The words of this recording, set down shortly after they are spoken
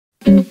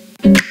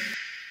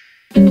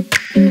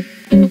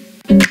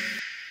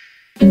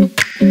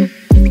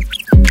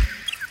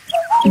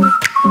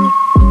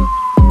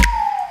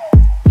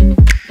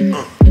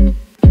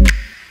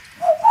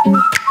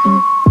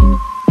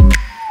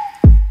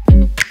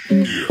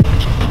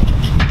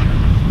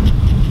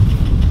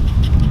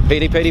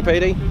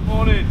PD. Good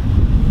morning.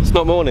 It's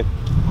not morning.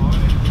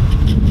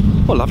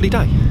 What a lovely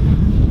day.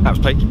 That was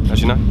Pete, as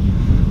you know.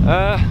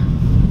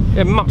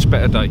 Yeah, much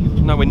better day.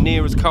 Nowhere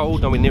near as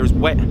cold, nowhere near as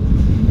wet.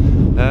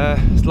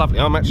 It's lovely.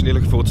 I'm actually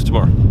looking forward to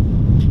tomorrow.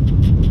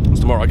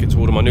 Tomorrow I get to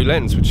order my new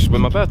lens, which is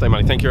with my birthday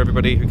money. Thank you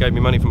everybody who gave me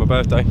money for my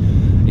birthday.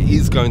 It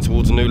is going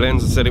towards a new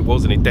lens. I said it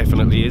was, and it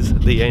definitely is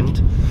at the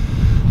end.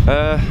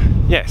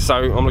 Yeah, so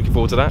I'm looking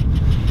forward to that.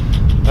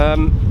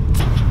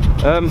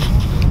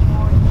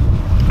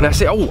 That's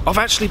it. Oh, I've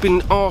actually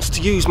been asked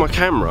to use my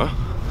camera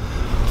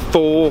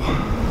for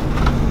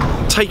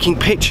taking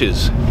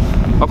pictures.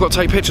 I've got to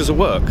take pictures of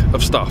work,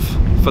 of stuff,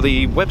 for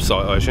the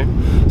website, I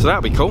assume. So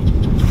that'll be cool.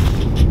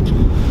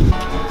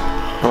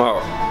 Well,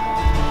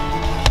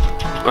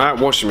 that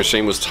washing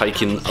machine was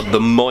taking the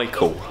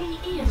Michael,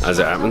 as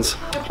it happens.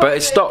 But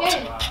it stopped.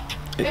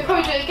 We'll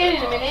probably do it again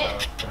in a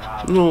minute.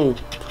 No.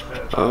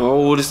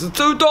 Oh, this is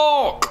too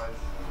dark.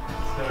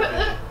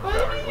 What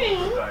do you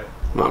mean?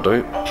 That'll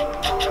do.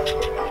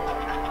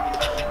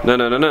 No.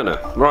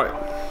 Right.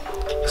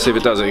 See if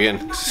it does it again,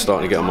 'cause it's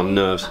starting to get on my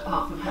nerves. What,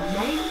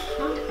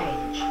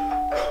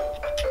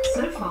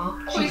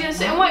 are you going to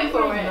sit and wait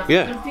for it?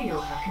 Yeah.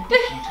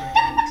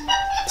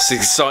 It's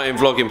exciting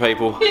vlogging,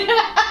 people.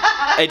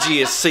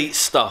 Edgy as seat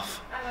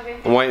stuff.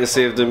 I'm waiting to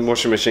see if the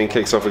washing machine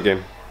kicks off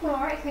again.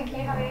 Alright, thank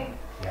you. How are you?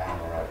 Yeah, I'm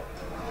alright.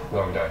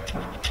 Long day.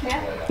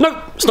 Yeah?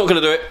 No, it's not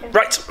going to do it.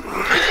 Right. Is it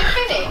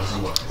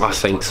finished? I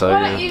think so,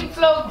 Why yeah. don't you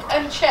vlog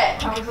and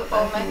check how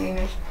football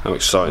making? How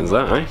exciting is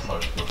that, eh?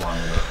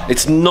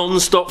 It's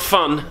non-stop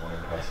fun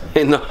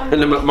in the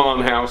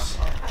McMahon house.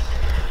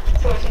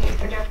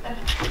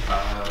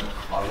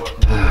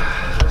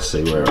 Let's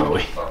see, where are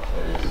we?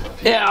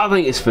 Yeah, I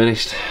think it's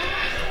finished.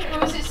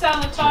 Was it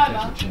sound the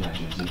timer?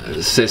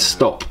 It says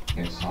stop.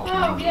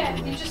 Oh yeah,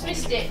 you just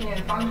missed it.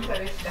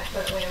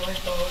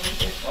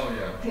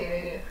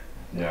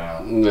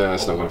 Yeah,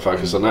 it's not going to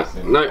focus on that.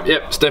 No,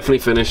 yep, it's definitely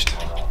finished.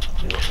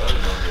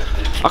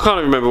 I can't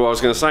even remember what I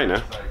was going to say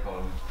now.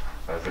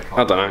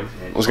 I don't know.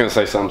 I was going to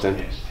say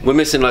something. We're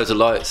missing loads of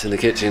lights in the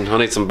kitchen. I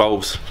need some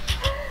bulbs.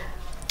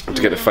 I have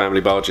to get the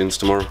family bargains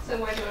tomorrow. So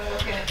where do we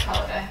look at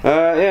holiday?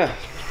 Yeah.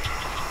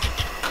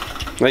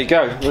 There you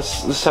go.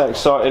 That's how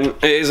exciting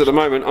it is at the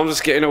moment. I'm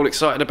just getting all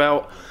excited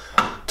about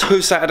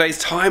 2 Saturdays'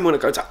 time when I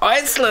go to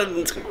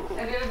Iceland.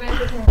 Have you ever been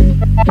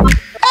to